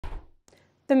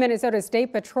The Minnesota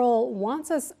State Patrol wants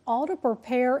us all to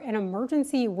prepare an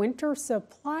emergency winter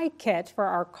supply kit for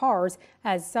our cars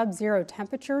as sub-zero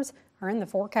temperatures are in the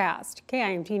forecast.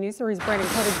 KIMT News 3's Brandon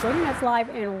Cote is joining us live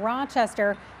in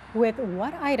Rochester with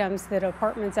what items the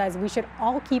department says we should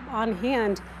all keep on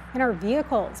hand in our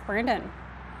vehicles. Brandon.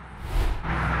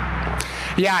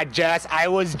 Yeah, Jess, I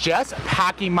was just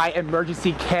packing my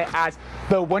emergency kit as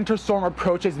the winter storm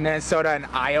approaches Minnesota and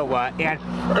Iowa. And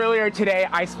earlier today,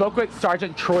 I spoke with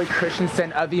Sergeant Troy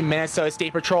Christensen of the Minnesota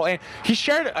State Patrol, and he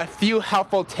shared a few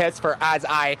helpful tips for as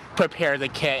I prepare the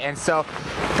kit. And so,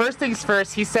 first things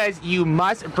first, he says you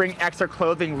must bring extra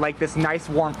clothing like this nice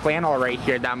warm flannel right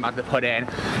here that I'm about to put in.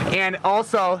 And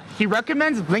also, he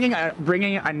recommends bringing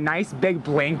a nice big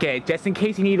blanket just in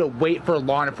case you need to wait for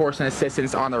law enforcement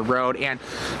assistance on the road. And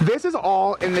this is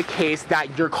all in the case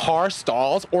that your car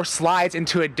stalls or slides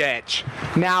into a ditch.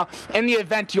 Now, in the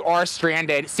event you are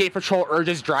stranded, State Patrol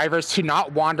urges drivers to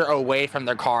not wander away from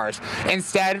their cars.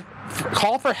 Instead,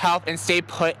 call for help and stay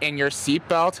put in your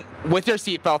seatbelt with your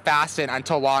seatbelt fastened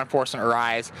until law enforcement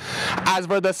arrives. As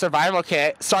for the survival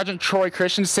kit, Sergeant Troy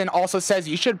Christensen also says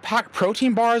you should pack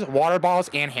protein bars, water bottles,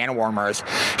 and hand warmers.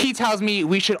 He tells me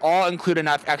we should all include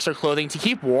enough extra clothing to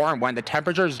keep warm when the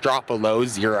temperatures drop below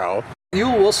zero. You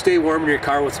will stay warm in your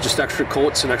car with just extra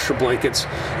coats and extra blankets.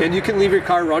 And you can leave your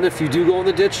car run if you do go in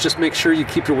the ditch. Just make sure you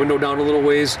keep your window down a little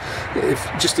ways,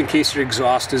 just in case your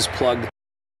exhaust is plugged.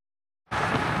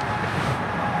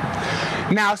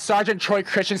 Now, Sergeant Troy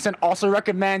Christensen also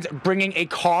recommends bringing a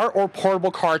car or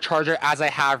portable car charger, as I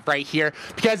have right here,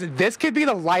 because this could be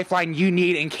the lifeline you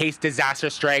need in case disaster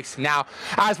strikes. Now,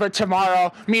 as for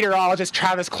tomorrow, meteorologist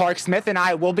Travis Clark Smith and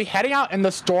I will be heading out in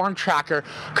the storm tracker,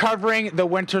 covering the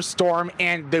winter storm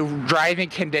and the driving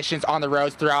conditions on the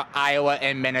roads throughout Iowa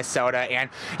and Minnesota. And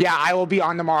yeah, I will be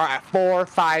on tomorrow at 4,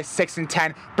 5, 6, and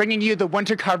 10, bringing you the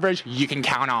winter coverage you can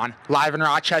count on. Live in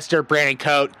Rochester, Brandon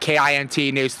Cote,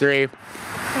 KIMT News 3.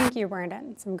 Thank you,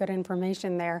 Brandon. Some good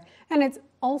information there. And it's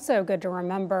also good to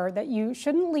remember that you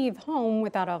shouldn't leave home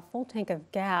without a full tank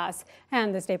of gas.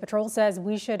 And the State Patrol says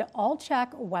we should all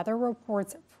check weather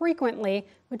reports frequently,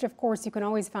 which of course you can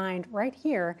always find right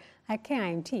here at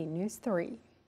KIMT News 3.